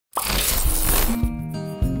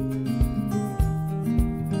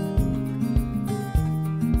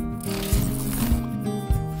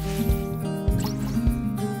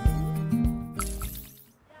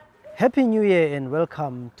Happy New Year and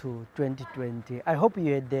welcome to 2020. I hope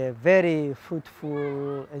you had a very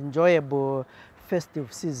fruitful, enjoyable,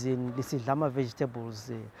 festive season. This is Lama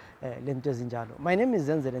Vegetables, lento zinjalo. My name is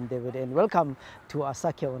Zenzele and Ndebele and welcome to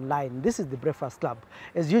Asake Online. This is the Breakfast Club.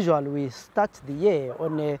 As usual, we start the year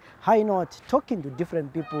on a high note, talking to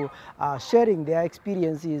different people, sharing their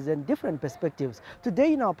experiences and different perspectives.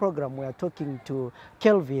 Today in our program, we are talking to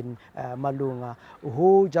Kelvin Malunga,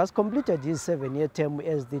 who just completed his 7-year term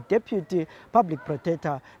as the Deputy Public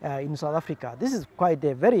Protector in South Africa. This is quite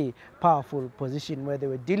a very powerful position where they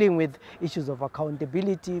were dealing with issues of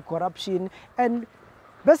accountability, corruption, and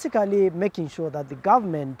basically making sure that the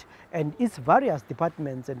government and its various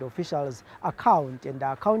departments and officials account and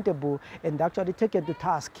are accountable and actually taken to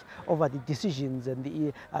task over the decisions and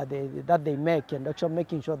that they make, and actually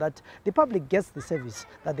making sure that the public gets the service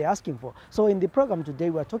that they're asking for. So in the program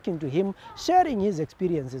today, we're talking to him, sharing his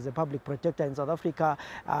experience as a public protector in South Africa,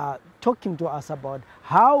 talking to us about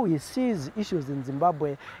how he sees issues in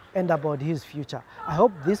Zimbabwe and about his future. I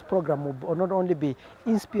hope this program will not only be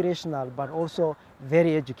inspirational, but also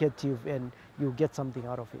very educative, and you'll get something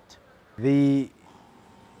out of it. The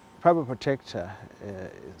public protector,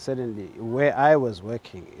 certainly where I was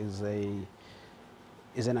working, is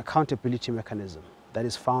an accountability mechanism that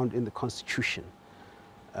is found in the Constitution,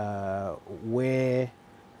 where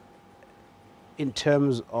in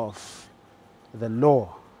terms of the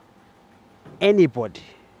law, anybody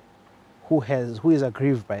who is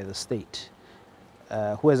aggrieved by the state,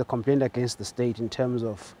 who has a complaint against the state in terms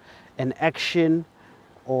of an action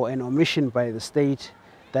or an omission by the state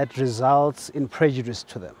that results in prejudice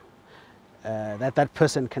to them, that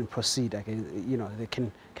person can proceed against, they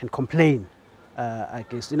can complain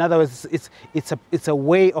against. In other words, it's a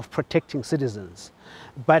way of protecting citizens,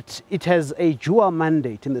 but it has a dual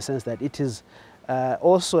mandate in the sense that it is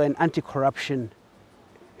also an anti-corruption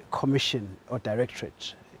commission or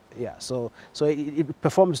directorate. Yeah, so it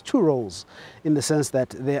performs two roles in the sense that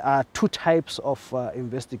there are two types of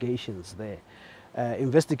investigations there.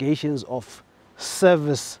 Investigations of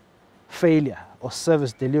service failure or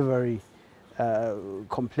service delivery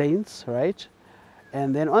complaints, right?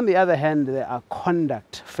 And then on the other hand, there are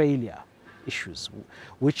conduct failure issues,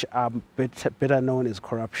 which are better known as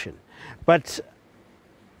corruption. But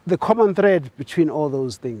the common thread between all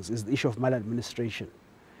those things is the issue of maladministration.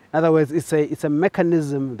 In other words, it's a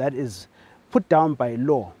mechanism that is put down by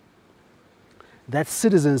law that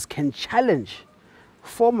citizens can challenge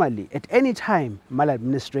formally at any time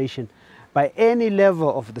maladministration by any level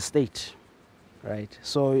of the state, right?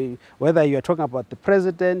 So whether you're talking about the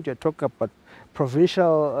president, you're talking about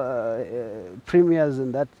provincial premiers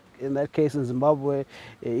in that case in Zimbabwe,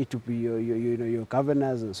 it would be your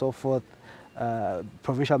governors and so forth,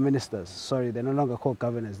 provincial ministers. Sorry, they're no longer called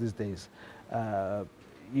governors these days.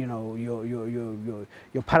 Your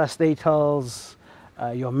parastatals,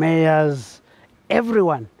 your mayors,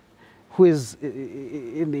 everyone who is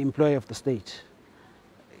in the employ of the state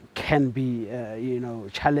can be,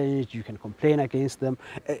 challenged. You can complain against them.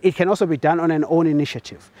 It can also be done on an own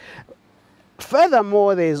initiative.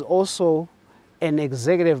 Furthermore, there is also an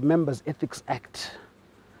Executive Members Ethics Act,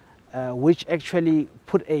 which actually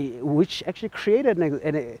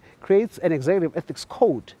creates an executive ethics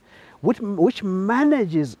code, which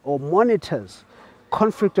manages or monitors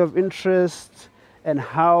conflict of interest and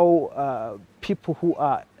how people who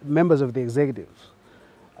are members of the executive,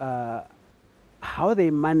 how they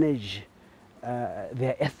manage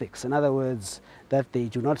their ethics. In other words, that they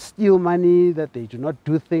do not steal money, that they do not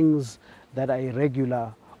do things that are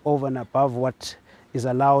irregular over and above what is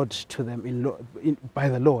allowed to them by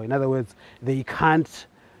the law. In other words, they can't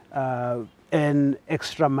earn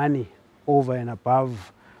extra money over and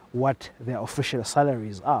above what their official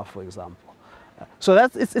salaries are, for example. So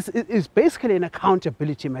it's basically an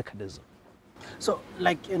accountability mechanism. So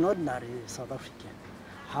like an ordinary South African,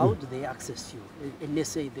 how do they access you? And let's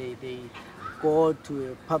say they go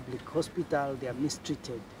to a public hospital, they are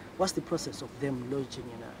mistreated. What's the process of them lodging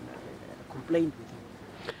a complaint with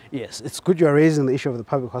you? Yes, it's good you're raising the issue of the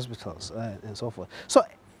public hospitals and so forth. So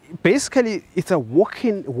basically, it's a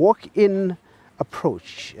walk-in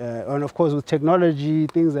approach, and of course with technology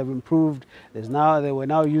things have improved. They were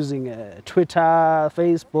now using Twitter,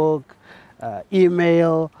 Facebook,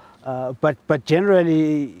 email, but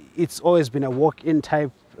generally it's always been a walk-in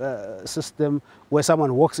type system where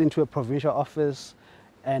someone walks into a provincial office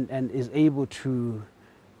and is able to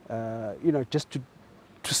just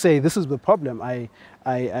to say, this is the problem. I'm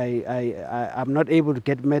not able to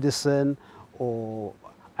get medicine, or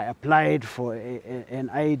I applied for an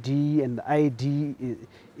ID and the ID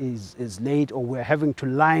is late, or we're having to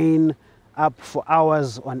line up for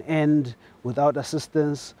hours on end without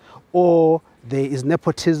assistance, or there is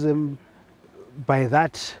nepotism by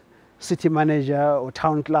that city manager or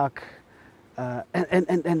town clerk.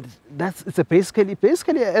 And that's basically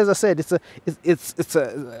as I said, it's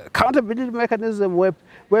a accountability mechanism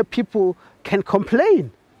where people can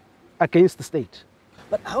complain against the state.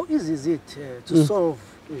 But how easy is it to solve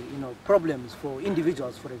problems for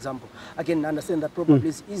individuals, for example? I can understand that probably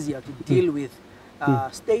it's easier to deal with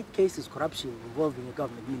state cases, corruption involving a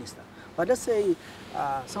government minister. But let's say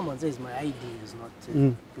someone says my ID has not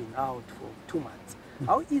been out for 2 months.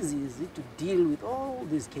 How easy is it to deal with all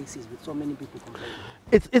these cases with so many people complaining?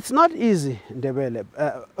 It's not easy, Ndebele,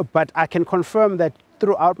 but I can confirm that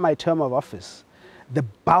throughout my term of office, the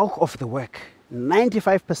bulk of the work,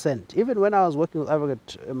 95%, even when I was working with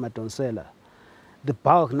Advocate Madonsela, the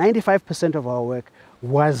bulk, 95% of our work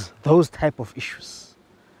was those type of issues.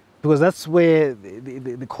 Because that's where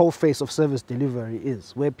the core face of service delivery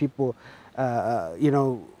is, where people,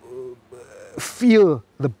 feel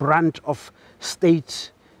the brunt of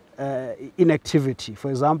state inactivity. For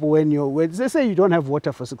example, when they say you don't have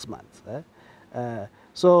water for 6 months.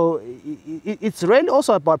 So it's really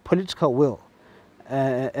also about political will.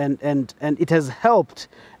 And it has helped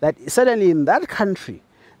that certainly in that country,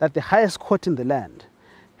 that the highest court in the land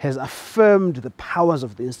has affirmed the powers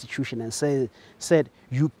of the institution and said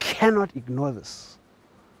you cannot ignore this.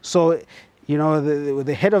 So,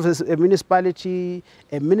 the head of a municipality,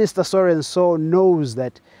 a minister so and so knows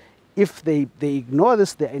that if they ignore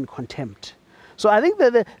this, they're in contempt. So I think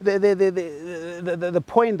that the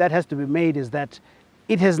point that has to be made is that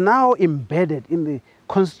it has now embedded in the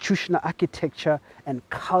constitutional architecture and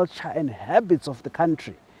culture and habits of the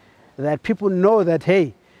country that people know that,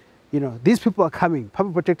 hey, these people are coming,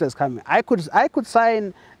 public protector is coming. I could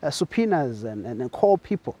sign subpoenas and call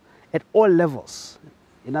people at all levels.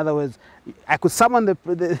 In other words, I could summon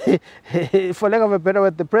for lack of a better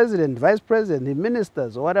word, the president, vice president, the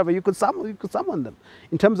ministers, or whatever. You could summon them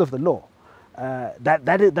in terms of the law.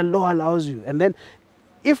 The law allows you. And then,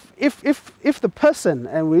 if the person,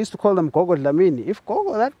 and we used to call them Gogo Dlamini, if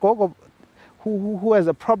that Gogo who has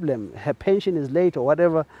a problem, her pension is late or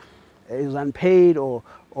whatever, is unpaid, or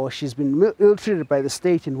she's been ill-treated by the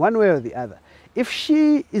state in one way or the other, if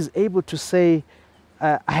she is able to say,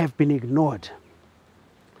 I have been ignored,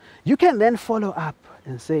 you can then follow up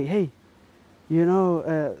and say, hey,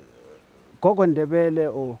 Gogo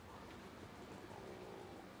Ndebele or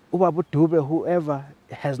Ubabu Dube, whoever,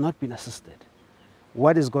 has not been assisted.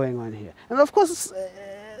 What is going on here? And of course,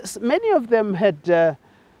 many of them had,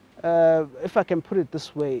 if I can put it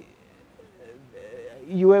this way,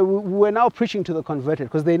 we were now preaching to the converted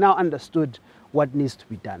because they now understood what needs to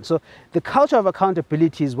be done. So the culture of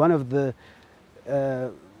accountability is one of the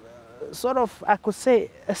sort of, I could say,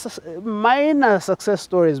 minor success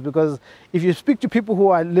stories, because if you speak to people who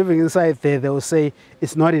are living inside there, they will say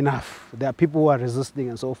it's not enough. There are people who are resisting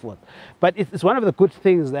and so forth. But it's one of the good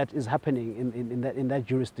things that is happening in that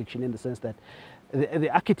jurisdiction, in the sense that the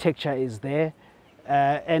architecture is there,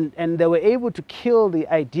 and they were able to kill the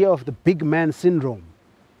idea of the big man syndrome,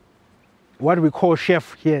 what we call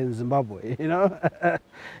chef here in Zimbabwe.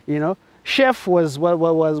 Chef was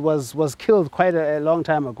killed quite a long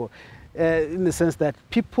time ago, in the sense that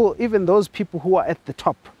people, even those people who are at the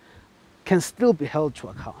top, can still be held to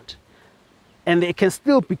account, and they can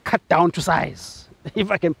still be cut down to size,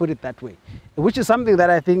 if I can put it that way, which is something that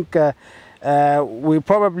I think we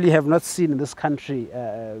probably have not seen in this country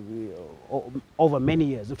over many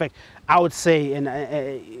years. In fact, I would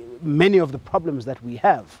say many of the problems that we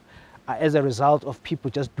have are as a result of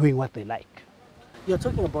people just doing what they like. You're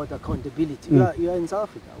talking about accountability. You are in South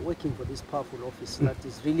Africa working for this powerful office that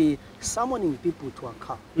is really summoning people to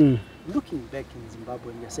account. Looking back in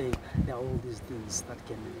Zimbabwe, and you're saying there are all these things that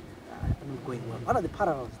can not going well. What are the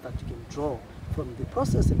parallels that you can draw from the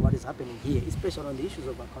process and what is happening here, especially on the issues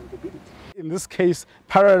of accountability? In this case,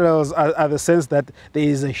 parallels are the sense that there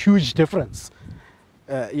is a huge difference,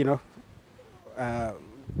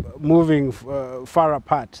 moving far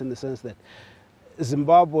apart, in the sense that the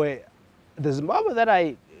Zimbabwe that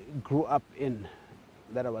I grew up in,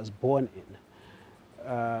 that I was born in,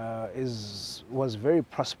 was very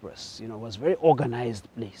prosperous. Was a very organized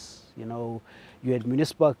place. You had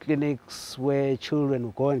municipal clinics where children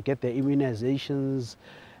would go and get their immunizations,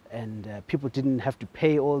 and people didn't have to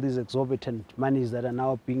pay all these exorbitant monies that are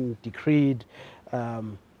now being decreed.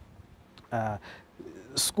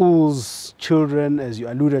 Schools, children, as you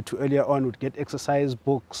alluded to earlier on, would get exercise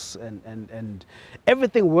books, and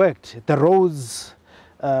everything worked. The roads,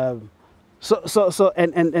 and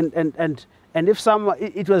if someone,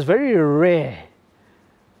 it was very rare,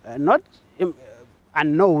 not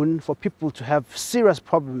unknown for people to have serious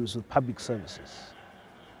problems with public services.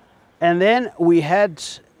 And then we had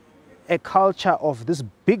a culture of this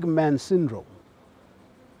big man syndrome.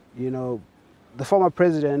 You know, the former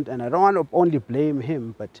president, and I don't want to only blame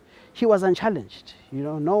him, but he was unchallenged. You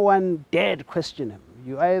know, no one dared question him.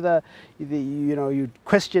 You either, you know, you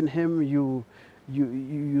question him, you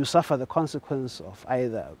suffer the consequence of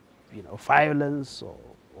either, you know, violence or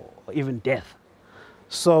even death.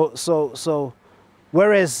 So,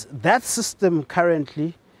 whereas that system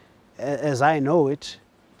currently, as I know it,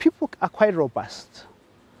 people are quite robust.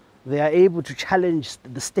 They are able to challenge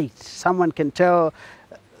the state. Someone can tell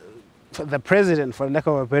the president, for lack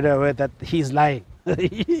of a better word, that he's lying.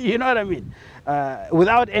 You know what I mean?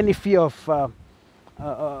 Without any fear of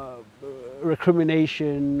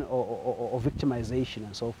recrimination or victimization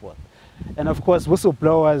and so forth. And of course,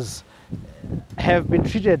 whistleblowers have been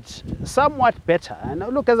treated somewhat better. And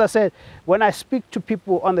look, as I said, when I speak to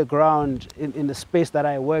people on the ground in the space that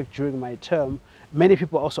I worked during my term, many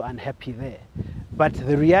people are also unhappy there. But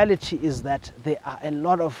the reality is that there are a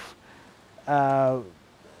lot of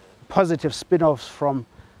positive spin-offs from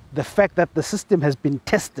the fact that the system has been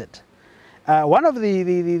tested. One of the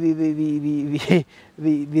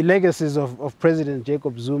legacies of President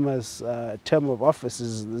Jacob Zuma's term of office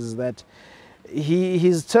is that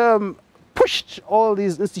his term pushed all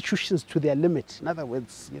these institutions to their limit. In other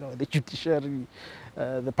words, you know, the judiciary,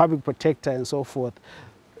 the public protector, and so forth.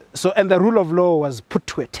 So, and the rule of law was put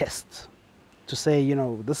to a test to say, you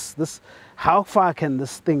know, how far can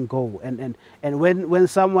this thing go? And when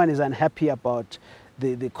someone is unhappy about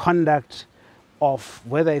the conduct of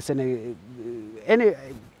whether it's anybody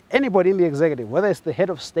in the executive, whether it's the head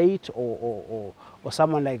of state or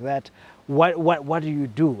someone like that, what do you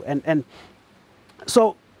do? And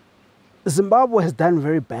so Zimbabwe has done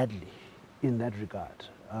very badly in that regard,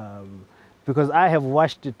 because I have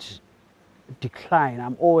watched it decline.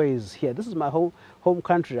 I'm always here. This is my home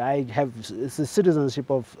country. I have the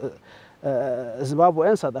citizenship of Zimbabwe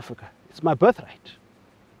and South Africa. It's my birthright,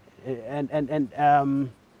 and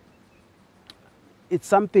it's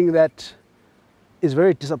something that is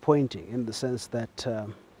very disappointing in the sense that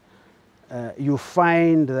you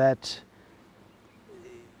find that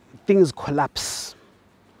things collapse.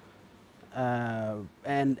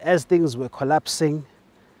 And as things were collapsing,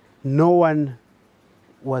 no one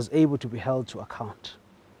was able to be held to account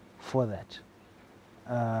for that.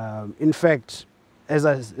 In fact, as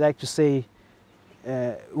I like to say,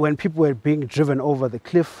 when people were being driven over the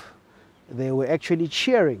cliff, they were actually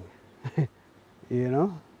cheering, you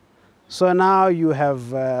know. So now you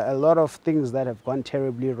have a lot of things that have gone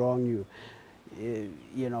terribly wrong.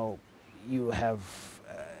 You know, you have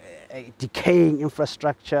a decaying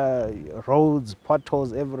infrastructure, roads,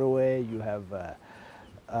 potholes everywhere. You have,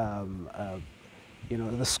 you know,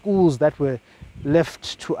 the schools that were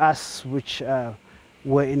left to us, which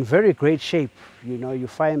were in very great shape. You know, you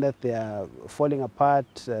find that they are falling apart.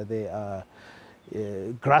 They are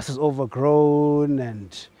grass is overgrown,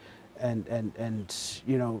 and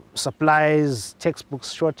you know, supplies,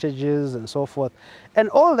 textbooks shortages, and so forth. And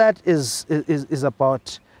all that is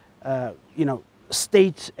about you know,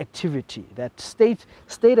 state activity. That state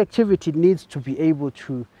activity needs to be able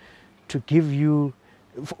to give you,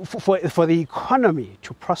 for the economy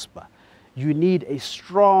to prosper, you need a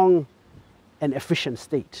strong and efficient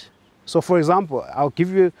state. So for example, I'll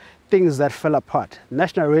give you things that fell apart.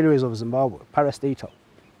 National Railways of Zimbabwe, parastatal,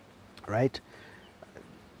 right?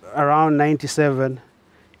 Around 97,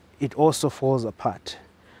 it also falls apart.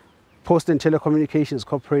 Post and Telecommunications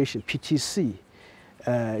Corporation, PTC,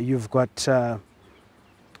 you've got,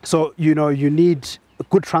 so you know, you need a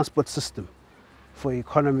good transport system for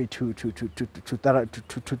economy to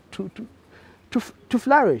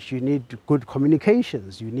flourish. You need good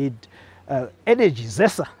communications. You need energy,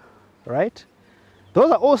 ZESA, right?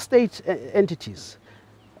 Those are all state entities.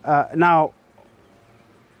 Now,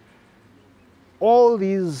 all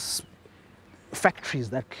these factories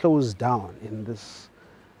that closed down in this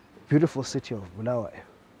beautiful city of Bulawayo,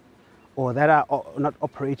 or that are not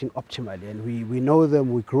operating optimally, and we know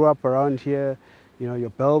them, we grew up around here, you know,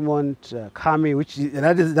 your Belmont, Kami, which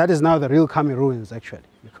that is now the real Kami ruins actually,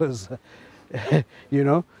 because you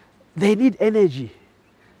know, they need energy.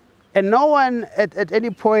 And no one at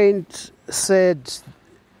any point said,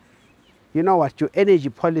 you know what, your energy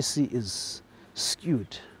policy is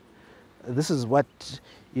skewed. This is what,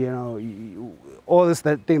 you know, all this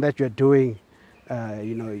thing that you're doing,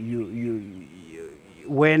 you know,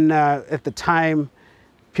 when at the time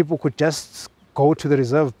people could just go to the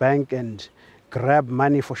Reserve Bank and grab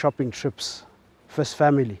money for shopping trips, first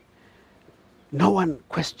family, no one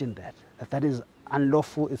questioned that. that is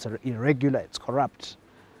unlawful, it's irregular, it's corrupt.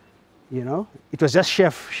 You know, it was just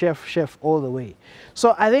chef all the way.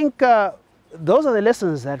 So I think those are the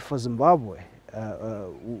lessons that for Zimbabwe,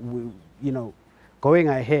 you know, going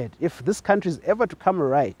ahead, if this country is ever to come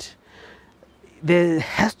right, there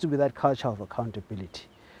has to be that culture of accountability,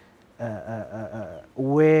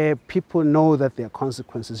 where people know that there are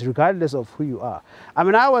consequences regardless of who you are. I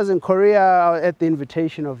mean, I was in Korea at the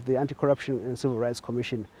invitation of the Anti-Corruption and Civil Rights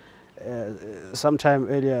Commission sometime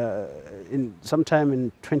in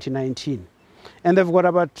 2019, and they've got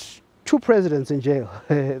about 2 presidents in jail.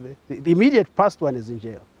 The immediate past one is in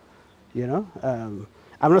jail. You know,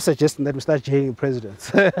 I'm not suggesting that we start jailing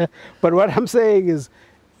presidents, but what I'm saying is,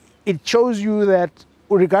 it shows you that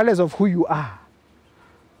regardless of who you are,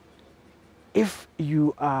 if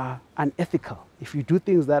you are unethical, if you do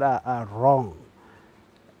things that are wrong,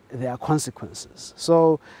 there are consequences.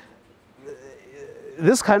 So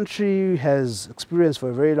this country has experienced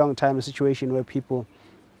for a very long time a situation where people,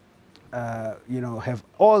 you know, have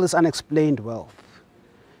all this unexplained wealth.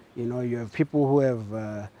 You know, you have people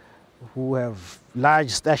who have large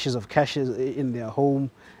stashes of cash in their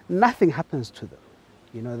home. Nothing happens to them.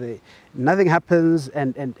 You know, nothing happens,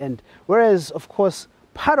 and whereas, of course,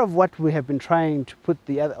 part of what we have been trying to put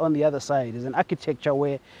on the other side is an architecture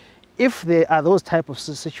where, if there are those type of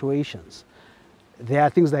situations, there are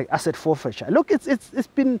things like asset forfeiture. Look, it's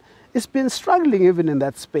been struggling even in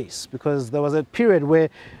that space, because there was a period where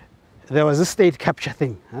there was a state capture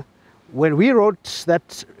thing. Huh? When we wrote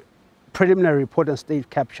that preliminary report on state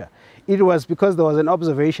capture, it was because there was an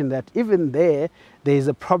observation that even there is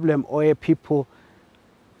a problem where people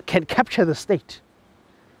can capture the state.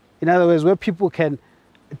 In other words, where people can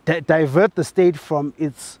divert the state from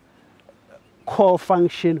its core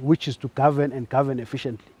function, which is to govern and govern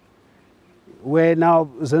efficiently. Where now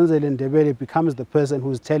Zenzele Ndebele becomes the person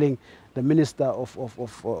who's telling the Minister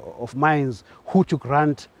of Mines who to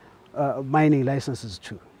grant mining licenses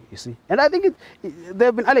to, you see. And I think there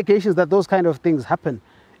have been allegations that those kind of things happen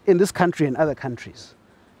in this country and other countries.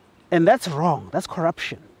 And that's wrong, that's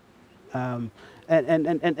corruption. And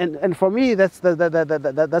for me, that's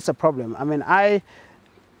a problem. I mean,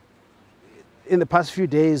 in the past few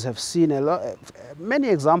days, have seen many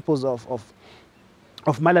examples of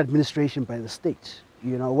maladministration by the state.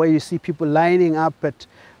 You know, where you see people lining up at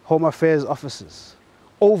Home Affairs offices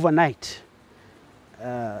overnight,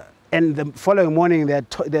 and the following morning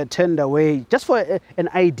they're turned away just for an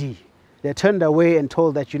ID. They're turned away and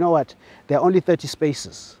told that, you know what, there are only 30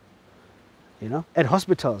 spaces. You know, at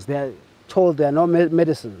hospitals, they're told there are no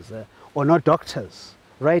medicines or no doctors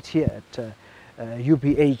right here at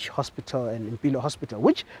UBH Hospital and Impilo Hospital,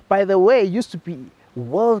 which, by the way, used to be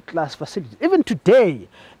world-class facilities. Even today,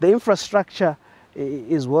 the infrastructure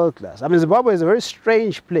is world-class. I mean, Zimbabwe is a very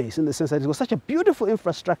strange place in the sense that it's got such a beautiful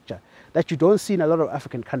infrastructure that you don't see in a lot of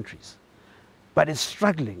African countries. But it's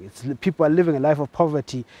struggling. People are living a life of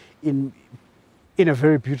poverty in a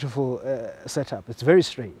very beautiful setup. It's very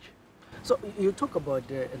strange. So you talk about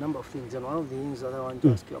a number of things, and one of the things that I want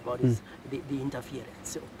to ask you about is the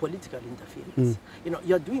interference, political interference. You know,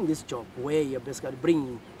 you're doing this job where you're basically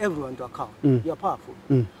bringing everyone to account. You're powerful.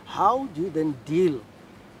 How do you then deal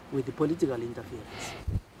with the political interference?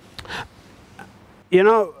 You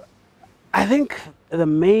know, I think the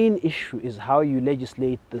main issue is how you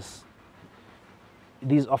legislate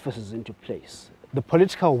these offices into place. The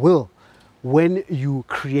political will when you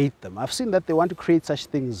create them. I've seen that they want to create such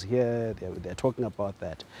things here, they're talking about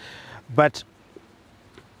that. But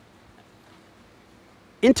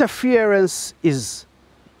interference is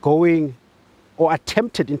going, or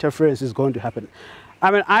attempted interference is going to happen. I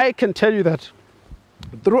mean, I can tell you that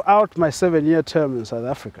throughout my 7-year term in South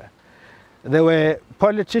Africa, there were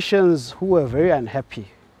politicians who were very unhappy,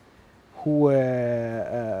 who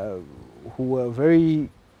were very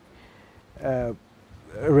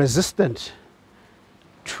resistant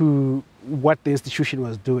to what the institution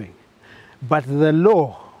was doing. But the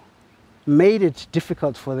law made it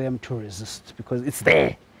difficult for them to resist, because it's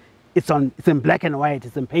there. It's in black and white,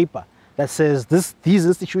 it's in paper, that says these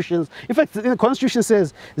institutions, in fact, the Constitution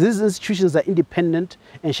says these institutions are independent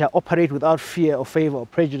and shall operate without fear or favor or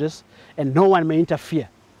prejudice, and no one may interfere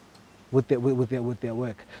with their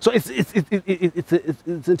work. So it's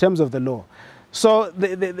in terms of the law. So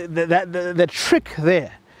the trick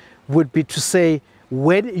there would be to say,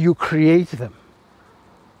 when you create them,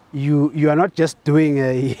 you are not just doing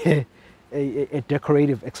a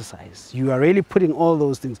decorative exercise. You are really putting all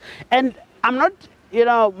those things. And I'm not, you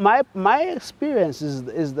know, my experience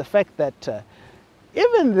is the fact that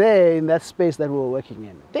even there in that space that we're working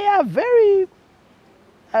in, they are very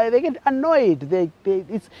they get annoyed.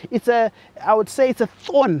 I would say it's a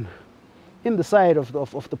thorn in the side of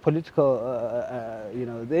the political,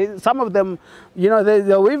 some of them,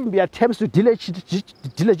 there will even be attempts to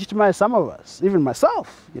delegitimize some of us, even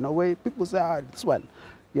myself, where people say, this one,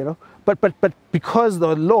 but because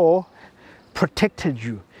the law protected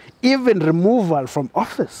you, even removal from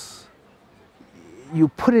office, you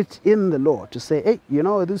put it in the law to say, hey,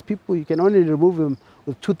 these people, you can only remove them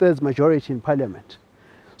with 2/3 majority in parliament.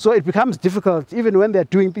 So it becomes difficult, even when they're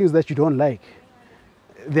doing things that you don't like.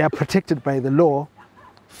 They are protected by the law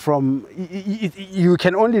from, you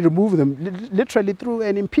can only remove them literally through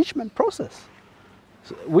an impeachment process,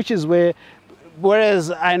 which is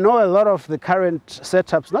whereas I know a lot of the current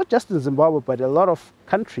setups, not just in Zimbabwe, but a lot of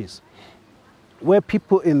countries, where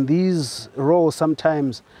people in these roles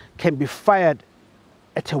sometimes can be fired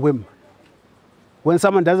at a whim. When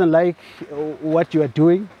someone doesn't like what you are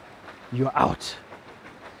doing, you're out.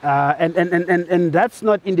 And that's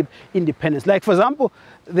not independence. Like, for example,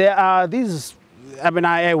 there are these,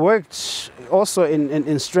 I worked also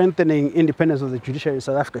in strengthening independence of the judiciary in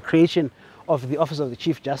South Africa, creation of the Office of the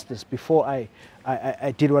Chief Justice before I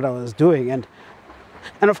did what I was doing. And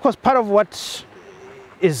of course, part of what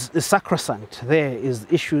is sacrosanct there is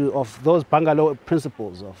the issue of those bungalow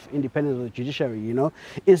principles of independence of the judiciary,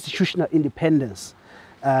 institutional independence,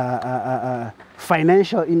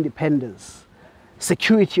 financial independence,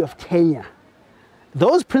 security of tenure.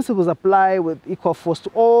 Those principles apply with equal force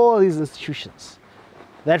to all these institutions.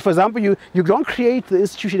 That, for example, you don't create the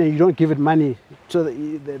institution and you don't give it money so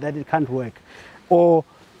that it can't work. Or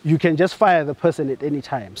you can just fire the person at any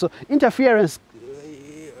time. So interference,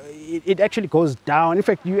 it actually goes down. In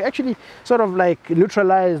fact, you actually sort of like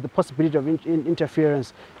neutralize the possibility of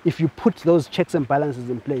interference if you put those checks and balances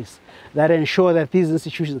in place that ensure that these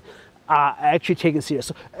institutions are actually taken serious.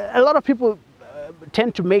 So a lot of people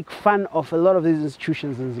tend to make fun of a lot of these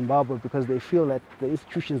institutions in Zimbabwe because they feel that the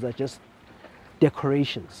institutions are just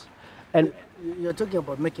decorations. And you're talking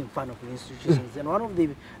about making fun of the institutions, and one of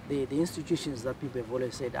the institutions that people have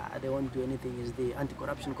always said they won't do anything is the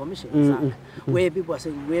Anti-Corruption Commission, where people are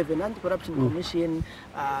saying we have an Anti-Corruption Commission.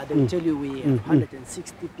 They will tell you we have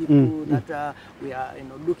 160 people that we are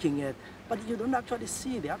looking at, but you don't actually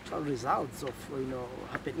see the actual results of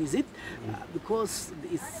happen. Is it because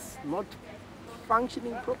it's not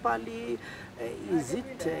functioning properly? Is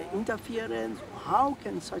it interference? How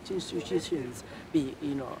can such institutions be,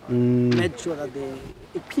 made sure that they're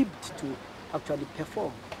equipped to actually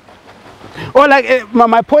perform? Well, like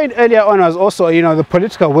my point earlier on was also, the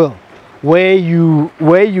political will, where you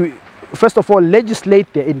first of all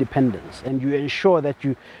legislate their independence and you ensure that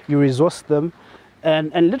you resource them,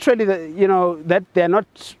 and literally that they're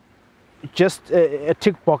not just a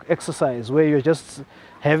tick box exercise where you're just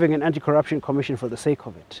having an anti-corruption commission for the sake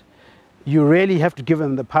of it. You really have to give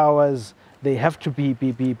them the powers. They have to be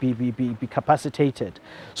capacitated.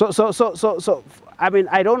 So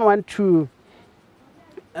I don't want to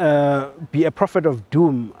be a prophet of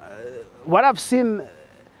doom. What I've seen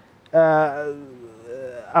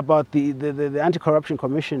about the Anti-Corruption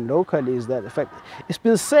Commission locally is that, in fact, it's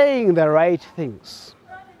been saying the right things,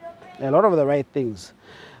 a lot of the right things.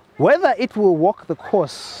 Whether it will walk the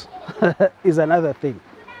course is another thing.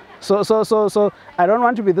 So I don't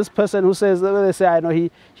want to be this person who says, they say, I know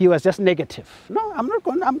he was just negative. No, I'm not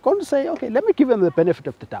going. I'm going to say, okay, let me give them the benefit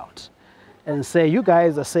of the doubt, and say, you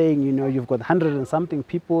guys are saying, you've got 100 and something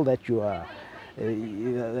people that you are,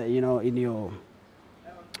 in your,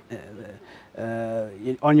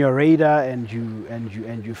 on your radar, and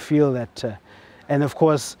you feel that, and of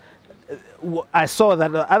course, I saw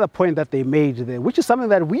that the other point that they made there, which is something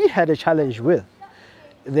that we had a challenge with.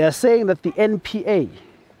 They are saying that the NPA,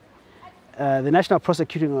 the National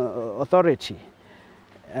Prosecuting Authority,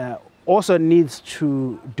 also needs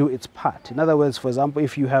to do its part. In other words, for example,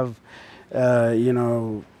 if you have,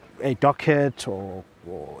 a docket or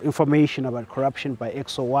information about corruption by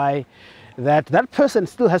X or Y, that person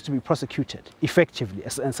still has to be prosecuted effectively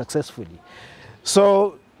and successfully.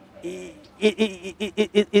 So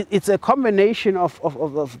it's a combination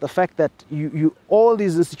of the fact that all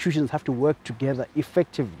these institutions have to work together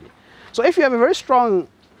effectively. So if you have a very strong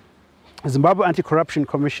Zimbabwe Anti-Corruption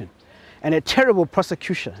Commission and a terrible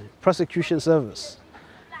prosecution service,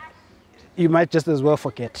 you might just as well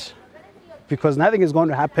forget, because nothing is going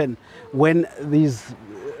to happen when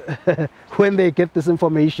when they get this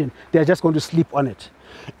information. They're just going to sleep on it.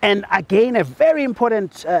 And again, a very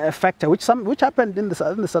important factor, which happened in the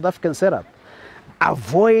South African setup: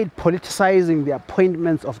 avoid politicizing the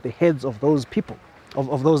appointments of the heads of those people,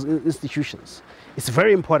 of those institutions. It's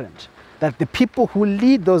very important. that the people who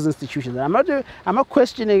lead those institutions, I'm not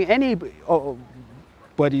questioning anybody's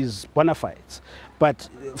bona fides, but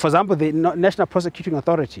for example, the National Prosecuting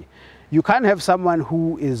Authority, you can't have someone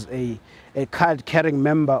who is a card-carrying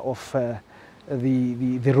member of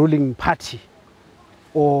the ruling party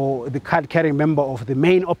or the card-carrying member of the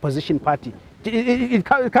main opposition party. It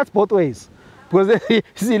cuts both ways. Because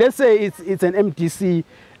see, let's say it's an MDC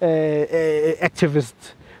activist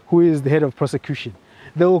who is the head of prosecution.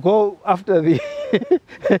 They will go after the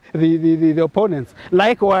the opponents.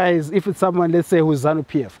 Likewise, if it's someone, let's say, who's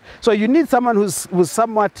ZANU-PF. So you need someone who's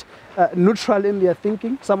somewhat neutral in their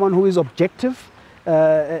thinking, someone who is objective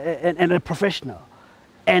and a professional.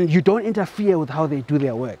 And you don't interfere with how they do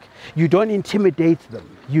their work. You don't intimidate them.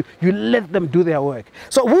 You let them do their work.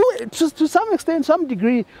 So to some extent, some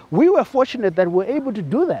degree, we were fortunate that we were able to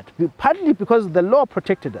do that, partly because the law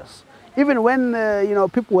protected us. Even when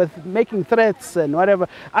people were making threats and whatever.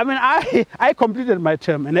 I mean, I completed my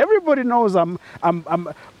term, and everybody knows I'm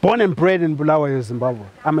born and bred in Bulawayo, Zimbabwe.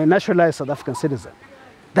 I'm a naturalized South African citizen.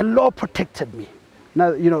 The law protected me.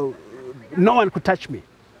 Now, no one could touch me.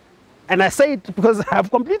 And I say it because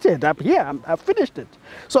I've completed. I'm here. I've finished it.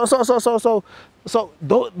 So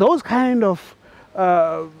those kind of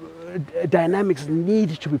dynamics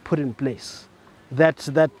need to be put in place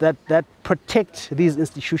that protect these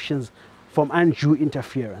institutions from undue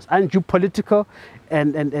interference, undue political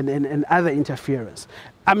and other interference.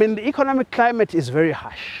 I mean, the economic climate is very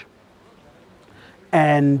harsh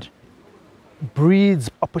and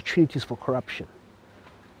breeds opportunities for corruption.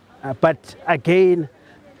 But again,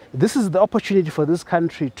 this is the opportunity for this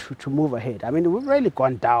country to move ahead. I mean, we've really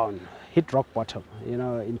gone down, hit rock bottom,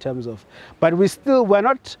 in terms of, but we're still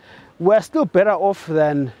better off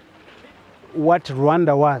than what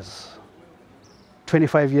Rwanda was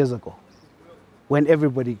 25 years ago, when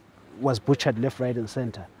everybody was butchered left, right, and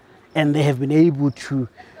center. And they have been able to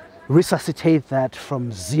resuscitate that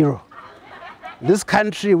from zero. This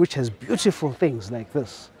country, which has beautiful things like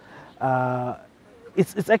this,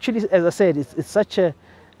 it's actually, as I said, it's such a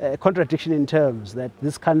contradiction in terms that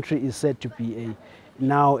this country is said to be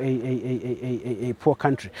now a poor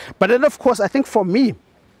country. But then, of course, I think for me,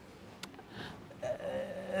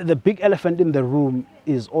 the big elephant in the room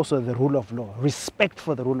is also the rule of law, respect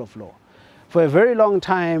for the rule of law. For a very long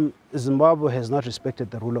time, Zimbabwe has not respected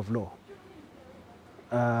the rule of law.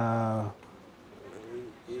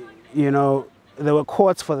 There were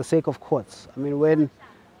courts for the sake of courts. I mean, when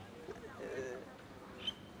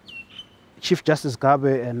Chief Justice Gabe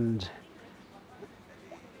and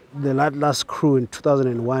the last crew in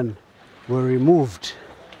 2001 were removed,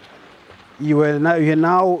 you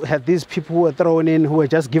now had these people who were thrown in who were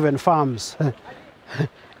just given farms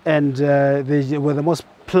and they were the most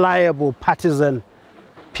pliable partisan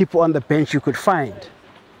people on the bench you could find.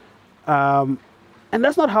 And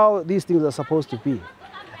that's not how these things are supposed to be.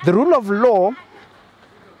 The rule of law,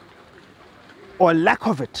 or lack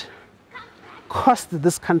of it, cost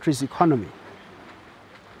this country's economy.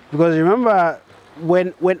 Because remember,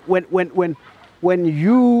 when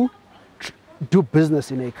you do business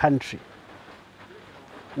in a country,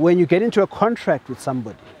 when you get into a contract with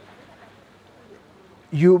somebody,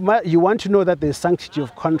 you want to know that there's sanctity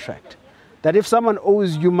of contract. That if someone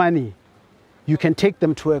owes you money, you can take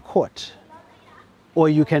them to a court, or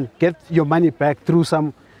you can get your money back through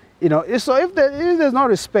some, So if there's no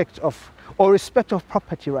respect of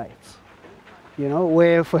property rights,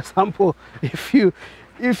 where, for example, if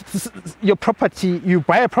your property, you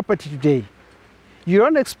buy a property today, you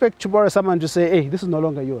don't expect tomorrow someone to say, hey, this is no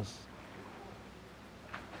longer yours.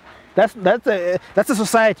 That's a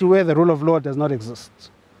society where the rule of law does not exist.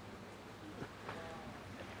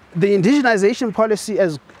 The indigenization policy,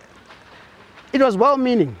 it was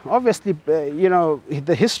well-meaning. Obviously,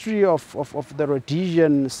 the history of the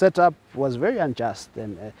Rhodesian setup was very unjust.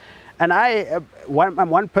 And I'm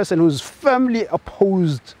one person who's firmly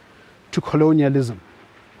opposed to colonialism.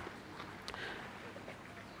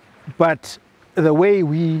 But the way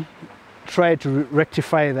we tried to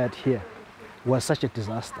rectify that here was such a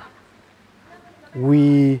disaster.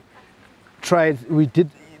 We did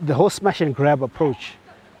the whole smash and grab approach,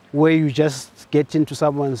 where you just get into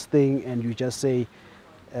someone's thing and you just say,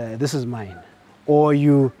 this is mine. Or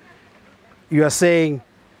you are saying,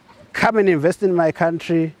 come and invest in my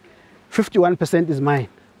country, 51% is mine,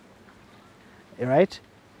 right?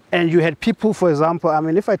 And you had people, for example, I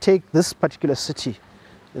mean, if I take this particular city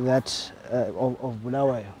of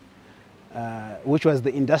Bulawayo, which was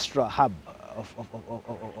the industrial hub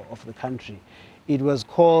of the country, it was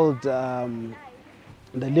called the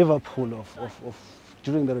Liverpool of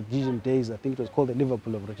during the Rhodesian days. I think it was called the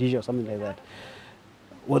Liverpool of Rhodesia or something like that.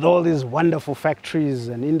 with all these wonderful factories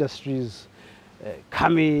and industries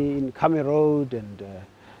coming road and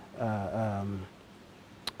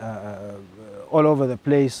all over the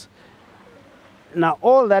place. Now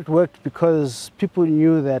all that worked because people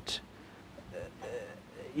knew that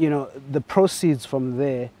the proceeds from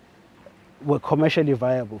there were commercially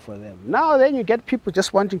viable for them. Now then you get people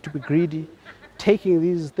just wanting to be greedy, taking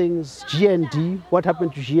these things, G&D, what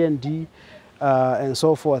happened to G&D and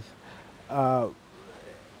so forth.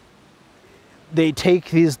 They take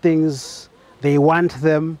these things, they want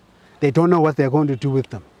them, they don't know what they're going to do with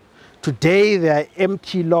them. Today they are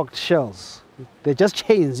empty, locked shells. They're just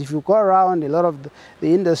chains. If you go around a lot of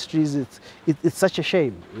the industries, it's such a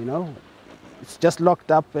shame, It's just locked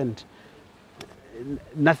up and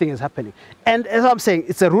nothing is happening. And as I'm saying,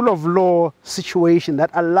 it's a rule of law situation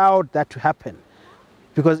that allowed that to happen.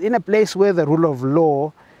 Because in a place where the rule of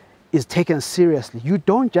law is taken seriously, you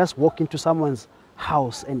don't just walk into someone's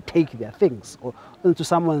house and take their things, or into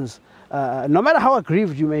someone's, no matter how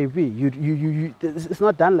aggrieved you may be, it's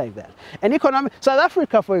not done like that. And South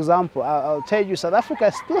Africa, for example, I'll tell you, South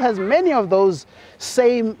Africa still has many of those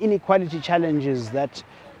same inequality challenges that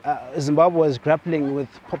Zimbabwe was grappling with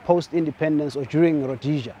post-independence or during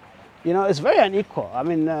Rhodesia. It's very unequal. I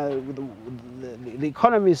mean, the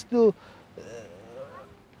economy is still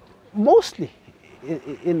mostly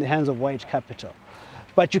in the hands of white capital.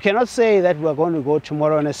 But you cannot say that we're going to go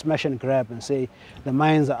tomorrow on a smash and grab and say the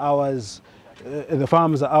mines are ours, the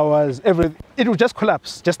farms are ours, everything. It will just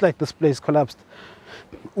collapse, just like this place collapsed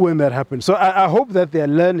when that happened. So I hope that they're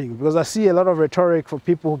learning, because I see a lot of rhetoric for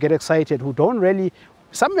people who get excited, who don't really,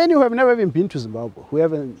 many who have never even been to Zimbabwe, who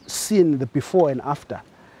haven't seen the before and after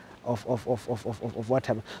of what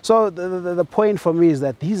happened. So the point for me is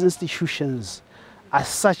that these institutions are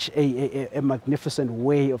such a magnificent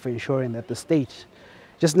way of ensuring that the state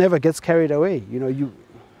just never gets carried away. You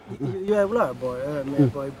are a black boy,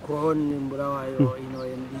 grown in Bulawayo,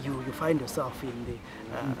 and you find yourself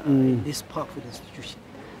in this powerful institution.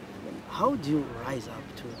 How do you rise up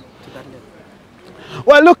to that level?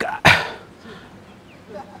 Well, look,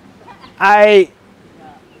 I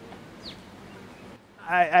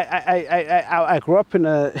grew up in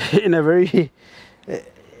a very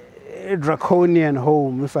draconian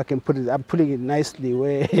home, if I can put it. I'm putting it nicely,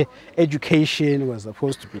 where education was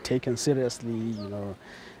supposed to be taken seriously,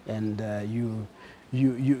 and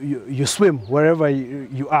you swim wherever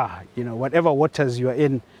you are, whatever waters you are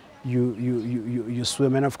in, you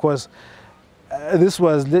swim. And of course, this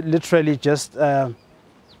was literally just an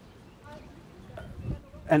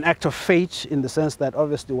act of fate, in the sense that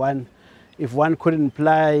obviously if one couldn't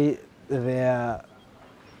ply their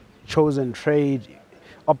chosen trade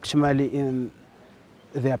optimally in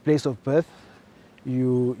their place of birth,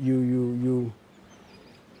 you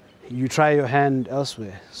try your hand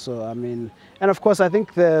elsewhere. So I mean, and of course I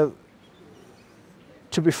think to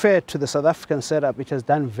be fair to the South African setup, it has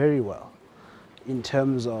done very well in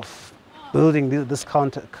terms of building this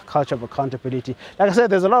culture of accountability. Like I said,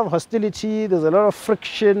 there's a lot of hostility, there's a lot of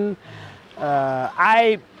friction.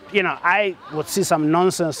 I would see some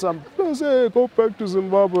nonsense, say, go back to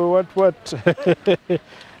Zimbabwe, what?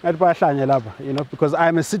 Because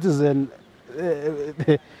I'm a citizen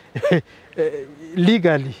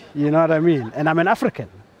legally, you know what I mean? And I'm an African.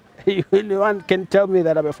 No one can tell me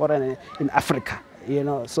that I'm a foreigner in Africa,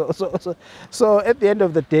 So at the end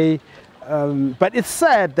of the day, but it's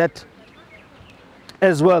sad that,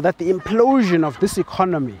 as well, that the implosion of this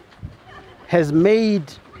economy has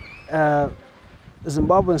made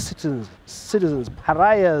Zimbabwean citizens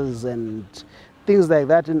pariahs and things like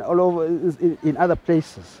that all over in other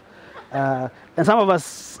places. And some of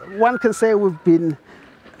us, one can say we've been,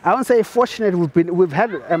 I won't say fortunate, we've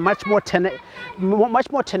had a much more tenacity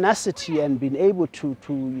and been able to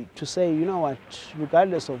say, you know what,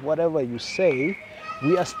 regardless of whatever you say,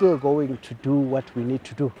 we are still going to do what we need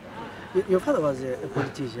to do. Your father was a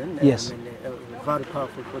politician. Yes. A very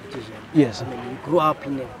powerful politician. Yes. You grew up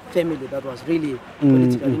in a family that was really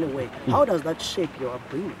political in a way. How does that shape your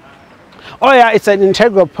upbringing? Oh yeah, it's an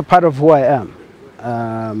integral part of who I am.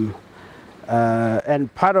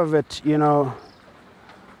 And part of it, and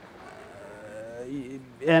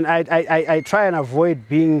I try and avoid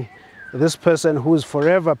being this person who's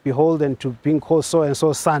forever beholden to being called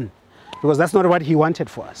so-and-so son, because that's not what he wanted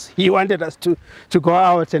for us. He wanted us to go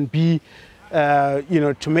out and be,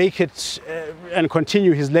 to make it and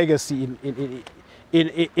continue his legacy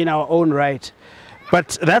in our own right.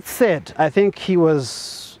 But that said, I think he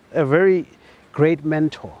was a very great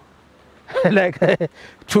mentor, like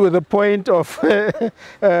to the point of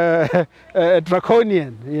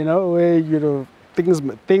draconian, where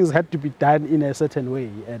things had to be done in a certain way,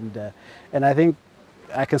 and I think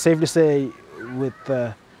I can safely say with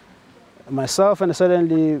myself and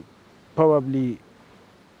certainly probably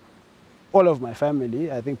all of my family,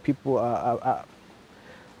 I think people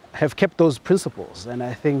have kept those principles, and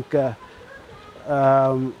I think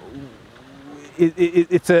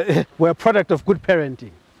we're a product of good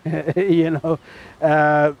parenting. You know,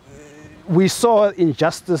 we saw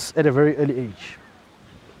injustice at a very early age.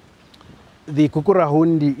 The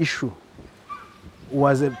Kukurahundi issue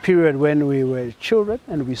was a period when we were children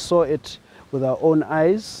and we saw it with our own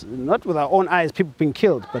eyes, not with our own eyes, people being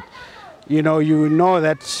killed, but you know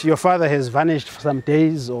that your father has vanished for some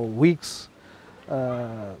days or weeks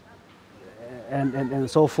and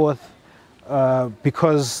so forth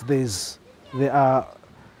because there are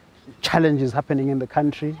challenges happening in the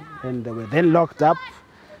country, and they were then locked up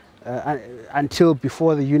until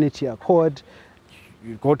before the Unity Accord.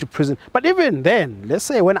 You go to prison. But even then, let's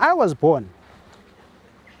say when I was born,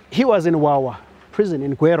 he was in Wawa prison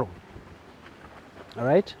in Guero. All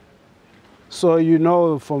right? So you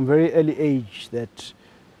know from very early age that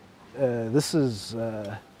there's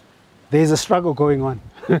a struggle going on.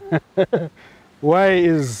 Why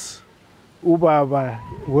is Ubaba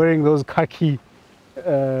wearing those khaki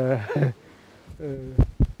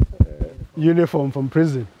uniform from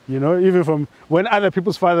prison? You know, even from when other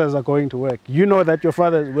people's fathers are going to work, you know that your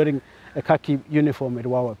father is wearing a khaki uniform at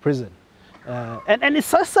Wawa prison. And it's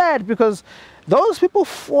so sad because those people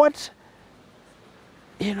fought,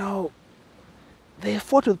 you know, they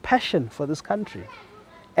fought with passion for this country.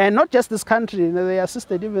 And not just this country, you know, they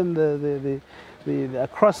assisted even the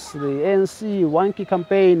across the ANC Wanki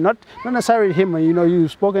campaign, not necessarily him, you know,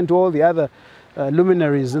 you've spoken to all the other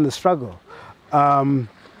luminaries in the struggle. And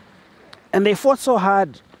they fought so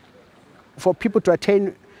hard for people to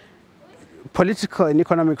attain political and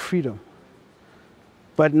economic freedom.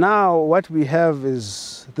 But now what we have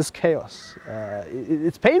is this chaos.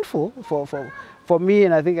 It's painful for me,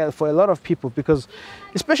 and I think for a lot of people, because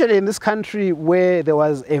especially in this country where there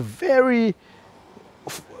was a very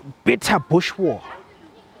bitter bush war,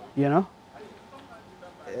 you know.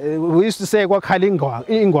 We used to say, you know,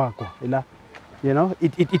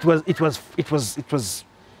 it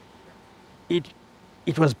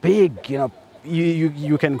was big, you know.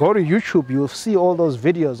 You can go to YouTube, you'll see all those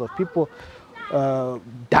videos of people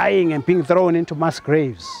dying and being thrown into mass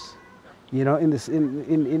graves, you know, in the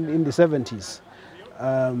 70s.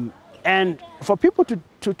 And for people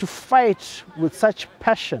to fight with such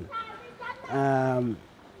passion and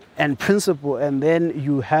principle, and then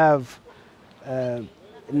you have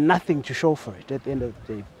nothing to show for it at the end of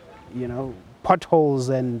the day, you know, potholes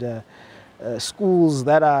and schools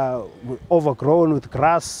that are overgrown with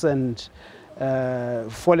grass and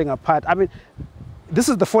falling apart. I mean, this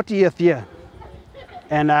is the 40th year,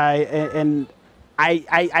 and I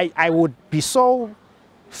would be so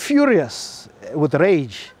furious with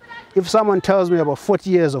rage if someone tells me about 40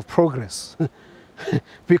 years of progress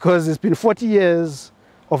because it's been 40 years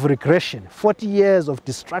of regression, 40 years of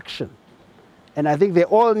destruction. And I think they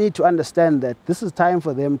all need to understand that this is time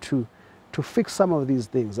for them to fix some of these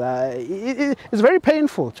things. It's very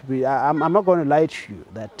painful to be, I'm not going to lie to you,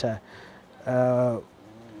 that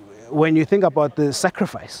when you think about the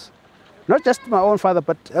sacrifice, not just my own father,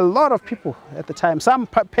 but a lot of people at the time, some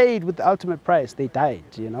paid with the ultimate price, they died,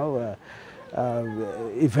 you know,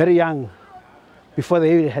 very young, before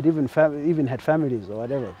they had even had families or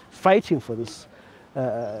whatever, fighting for this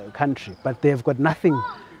country. But they've got nothing,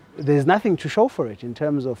 there's nothing to show for it in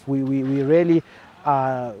terms of we really,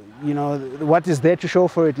 you know, what is there to show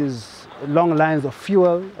for it is long lines of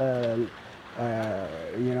fuel.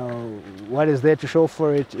 You know, what is there to show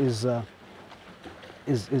for it is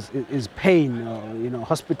pain. You know,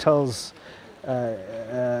 hospitals.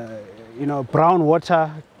 You know, brown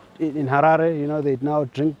water in Harare. You know, they now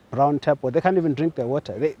drink brown tap water. They can't even drink their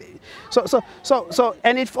water. So,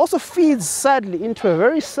 and it also feeds sadly into a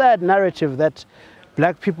very sad narrative that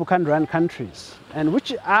black people can't run countries, and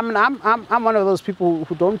which I'm one of those people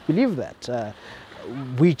who don't believe that.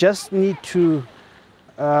 We just need to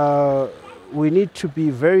be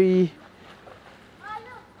very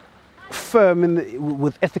firm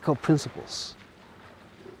with ethical principles,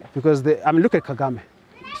 because I mean, look at Kagame.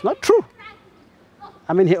 It's not true.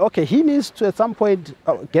 I mean, he needs to at some point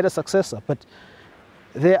get a successor, but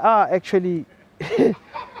there are actually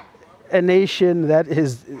a nation that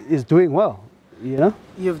is doing well. You know?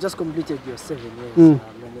 You've just completed your 7 years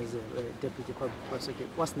as a deputy public prosecutor.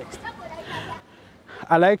 What's next?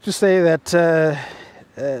 I like to say that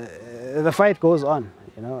the fight goes on.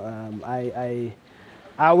 You know, I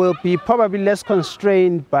will be probably less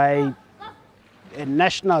constrained by a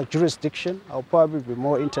national jurisdiction. I'll probably be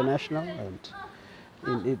more international and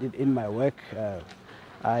in my work.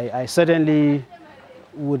 I certainly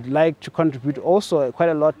would like to contribute also quite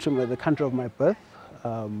a lot to the country of my birth.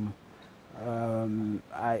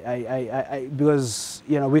 Because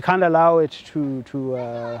we can't allow it to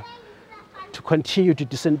continue to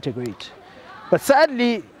disintegrate. But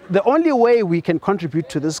sadly, the only way we can contribute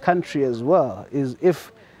to this country as well is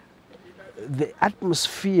if the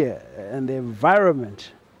atmosphere and the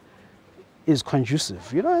environment is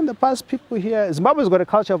conducive. In the past, people here, Zimbabwe's got a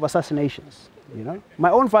culture of assassinations. My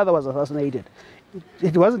own father was assassinated.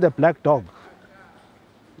 It wasn't a black dog,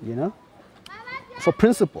 for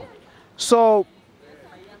principle. So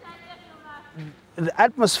the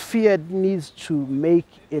atmosphere needs to make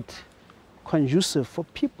it conducive for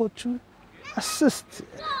people to assist.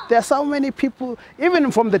 There are so many people,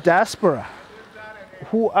 even from the diaspora,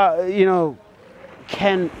 who are,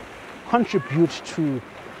 can contribute to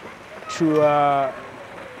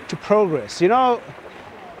progress.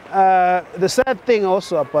 The sad thing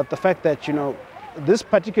also about the fact that this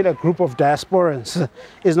particular group of diasporans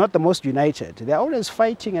is not the most united. They're always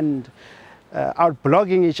fighting and out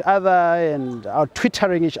blogging each other and out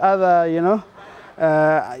twittering each other. You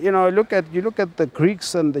look at the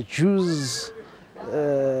Greeks and the Jews,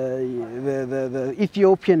 the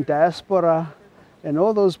Ethiopian diaspora, and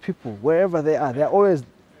all those people, wherever they are, they're always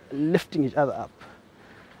lifting each other up.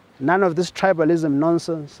 None of this tribalism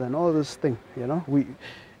nonsense and all this thing,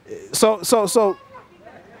 So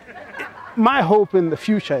my hope in the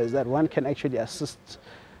future is that one can actually assist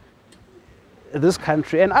this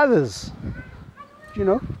country and others,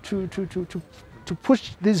 to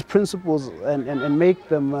push these principles and make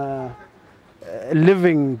them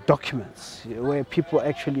living documents where people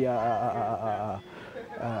actually are.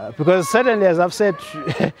 Because certainly, as I've said,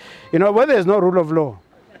 where there is no rule of law,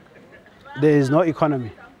 there is no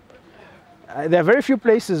economy. There are very few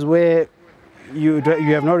places where you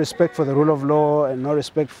have no respect for the rule of law and no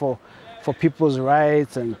respect for people's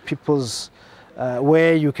rights and people's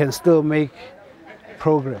where you can still make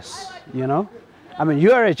progress. I mean,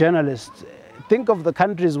 you are a journalist. Think of the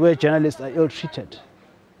countries where journalists are ill-treated,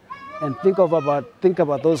 and think about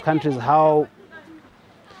those countries, how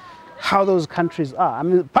those countries are. I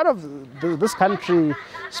mean, part of this country's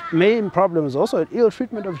main problem is also ill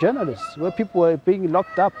treatment of journalists, where people are being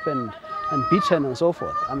locked up and beaten and so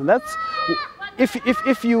forth. I mean, that's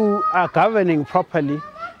if you are governing properly,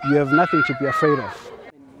 you have nothing to be afraid of.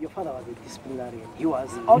 Your father was a disciplinarian. He was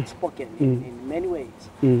outspoken in many ways.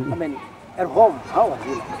 I mean, at home, how was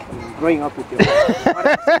he like growing up with your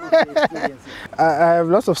father? I have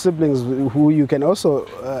lots of siblings who you can also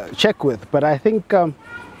check with, but I think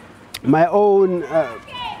my own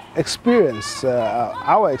experience,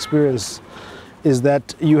 our experience, is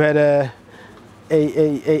that you had a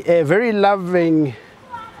very loving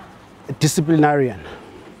disciplinarian,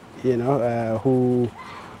 who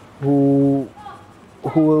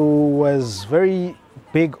was very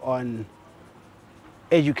big on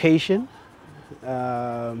education,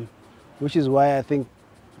 which is why I think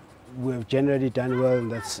we've generally done well in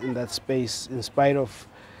that space, in spite of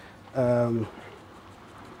the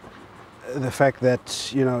fact that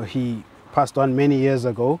he passed on many years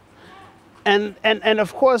ago, and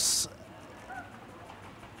of course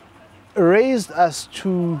raised us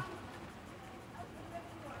to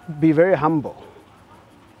be very humble,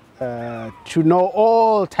 to know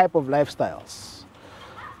all type of lifestyles.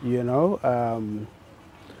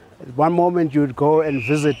 At one moment you would go and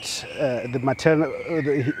visit the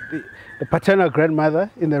paternal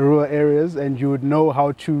grandmother in the rural areas, and you would know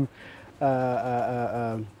how to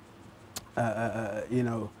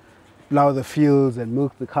plow the fields and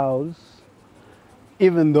milk the cows,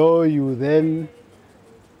 even though you then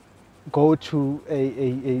go to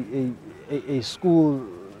a school.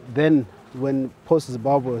 Then when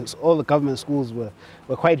post-Zimbabwe, all the government schools were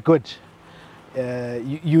quite good.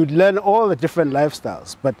 You'd learn all the different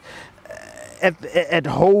lifestyles, but at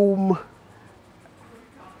home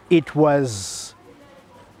it was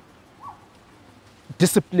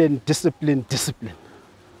discipline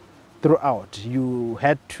throughout. You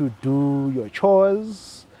had to do your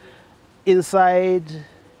chores inside,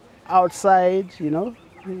 outside,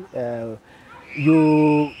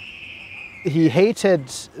 he hated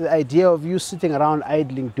the idea of you sitting around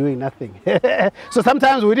idling, doing nothing. So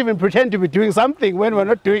sometimes we'd even pretend to be doing something when we're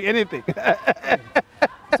not doing anything.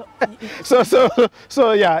 So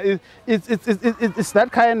yeah, it's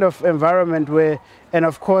that kind of environment where, and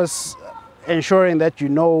of course, ensuring that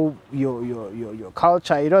your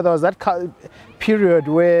culture. There was that period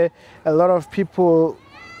where a lot of people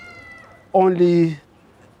only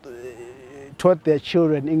taught their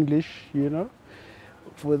children English, you know.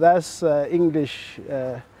 With us, English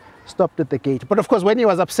stopped at the gate. But of course, when he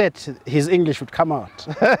was upset, his English would come out.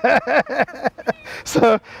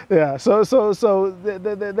 So yeah, so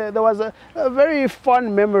there was a very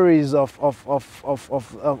fond memories of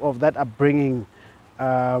that upbringing.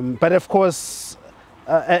 But of course,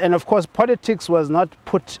 and of course, politics was not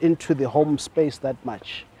put into the home space that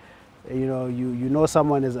much. You know, you know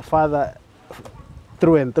someone as a father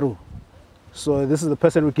through and through. So this is the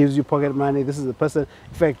person who gives you pocket money. This is the person,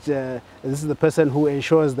 in fact, this is the person who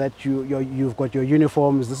ensures that you've got your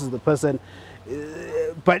uniforms. This is the person,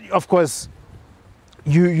 but of course,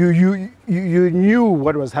 you knew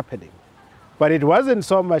what was happening, but it wasn't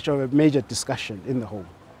so much of a major discussion in the home.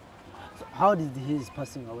 So how did his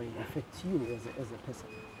passing away affect you as a person?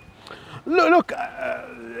 Look,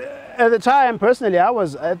 at the time, personally,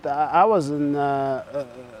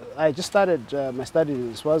 I just started my studies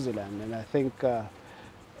in Swaziland, and I think,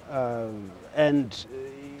 and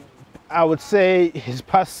I would say his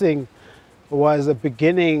passing was a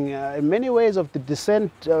beginning, in many ways, of the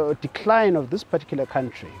decline of this particular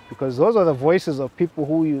country, because those are the voices of people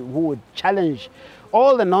who would challenge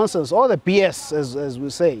all the nonsense, all the BS, as we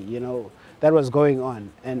say, you know, that was going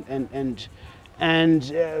on, and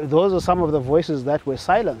those are some of the voices that were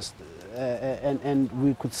silenced, and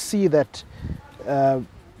we could see that,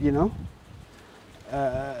 you know,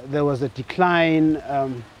 there was a decline.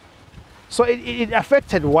 So it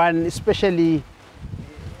affected one, especially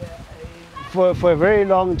for a very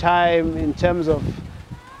long time, in terms of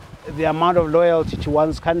the amount of loyalty to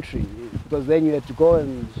one's country, because then you had to go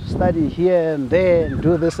and study here and there and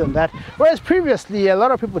do this and that. Whereas previously, a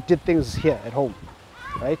lot of people did things here at home,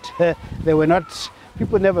 right? They were not,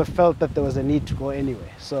 people never felt that there was a need to go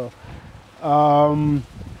anywhere. So,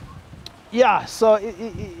 yeah, so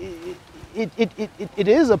it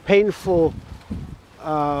is a painful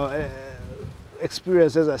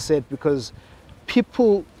experience, as I said, because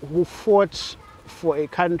people who fought for a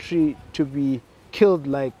country to be killed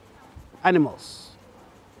like animals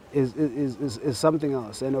is something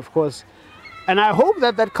else. And of course, and I hope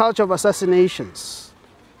that that culture of assassinations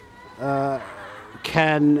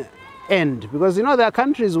can end, because, you know, there are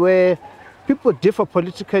countries where people differ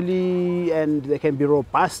politically and they can be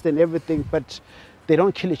robust and everything, but they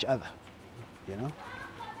don't kill each other, you know,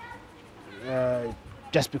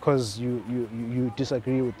 just because you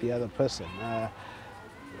disagree with the other person.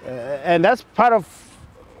 And that's part of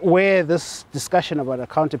where this discussion about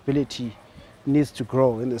accountability needs to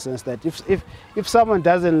grow, in the sense that if someone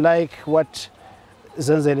doesn't like what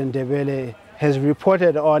Zenzele Ndebele has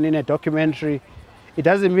reported on in a documentary, it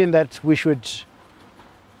doesn't mean that we should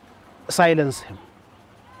silence him.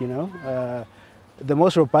 You know, the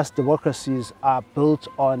most robust democracies are built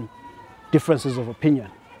on differences of opinion.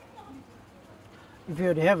 If you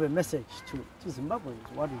would have a message to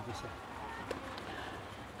Zimbabweans, what would you say?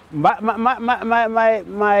 My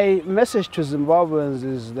message to Zimbabweans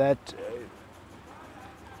is that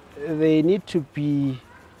they need to be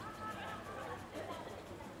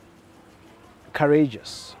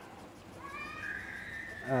courageous,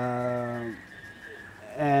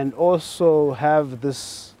 and also have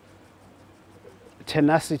this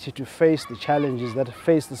tenacity to face the challenges that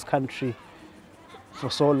face this country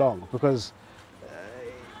for so long, because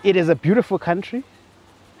it is a beautiful country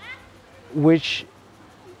which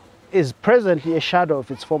is presently a shadow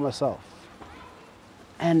of its former self,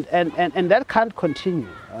 and that can't continue.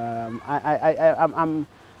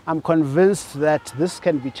 I'm convinced that this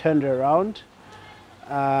can be turned around.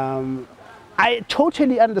 I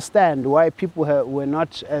totally understand why people were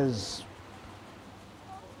not as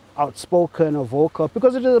outspoken or vocal,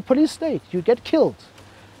 because it is a police state. You get killed.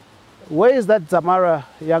 Where is that Zamara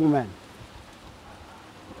young man?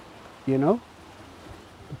 You know,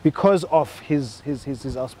 because of his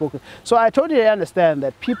outspoken. So I totally understand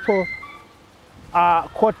that people are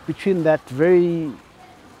caught between that very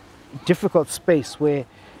difficult space where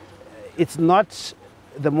it's not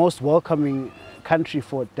the most welcoming country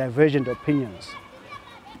for divergent opinions.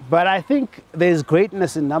 But I think there's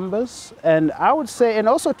greatness in numbers, and I would say, and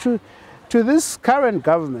also to this current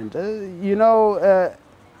government, you know,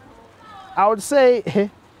 I would say,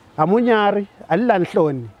 amunyari,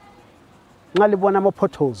 alilanhloni, ngalibona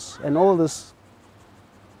potholes and all this,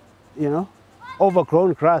 you know,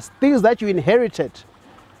 overgrown grass, things that you inherited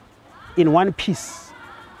in one piece.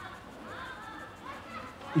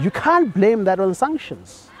 You can't blame that on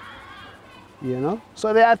sanctions, you know.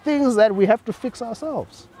 So there are things that we have to fix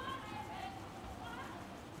ourselves.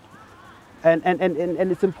 And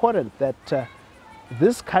it's important that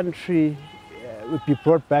this country be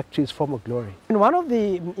brought back to its former glory. And one of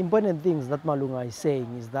the important things that Malunga is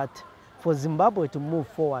saying is that for Zimbabwe to move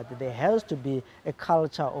forward, there has to be a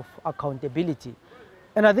culture of accountability.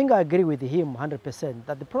 And I think I agree with him 100%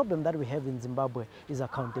 that the problem that we have in Zimbabwe is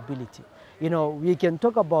accountability. You know, we can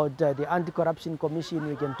talk about the Anti-Corruption Commission,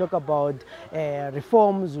 we can talk about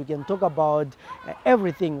reforms, we can talk about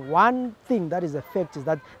everything. One thing that is a fact is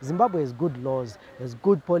that Zimbabwe has good laws, has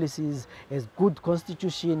good policies, has good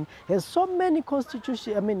constitution, has so many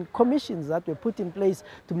commissions that were put in place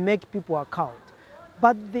to make people account.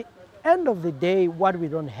 But the end of the day, what we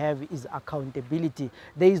don't have is accountability.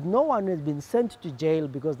 There is no one who has been sent to jail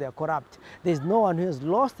because they are corrupt. There is no one who has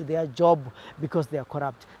lost their job because they are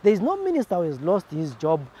corrupt. There is no minister who has lost his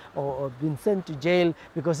job or been sent to jail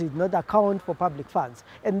because he did not account for public funds.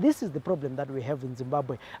 And this is the problem that we have in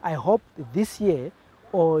Zimbabwe. I hope this year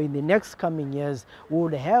or in the next coming years, we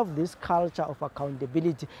will have this culture of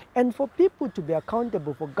accountability. And for people to be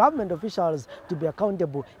accountable, for government officials to be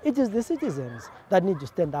accountable, it is the citizens that need to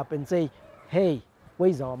stand up and say, hey, where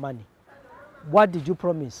is our money? What did you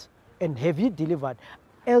promise? And have you delivered?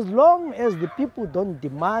 As long as the people don't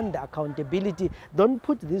demand accountability, don't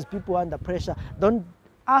put these people under pressure, don't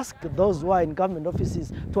ask those who are in government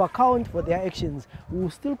offices to account for their actions, we will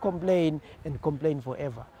still complain and complain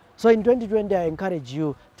forever. So in 2020, I encourage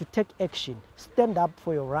you to take action, stand up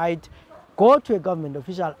for your right, go to a government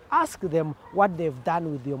official, ask them what they've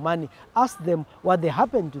done with your money, ask them what they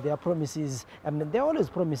happened to their promises. I mean, they're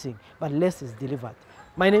always promising, but less is delivered.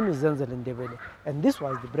 My name is Zenzele Ndebele, and this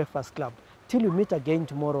was the Breakfast Club. Till we meet again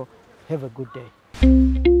tomorrow, have a good day.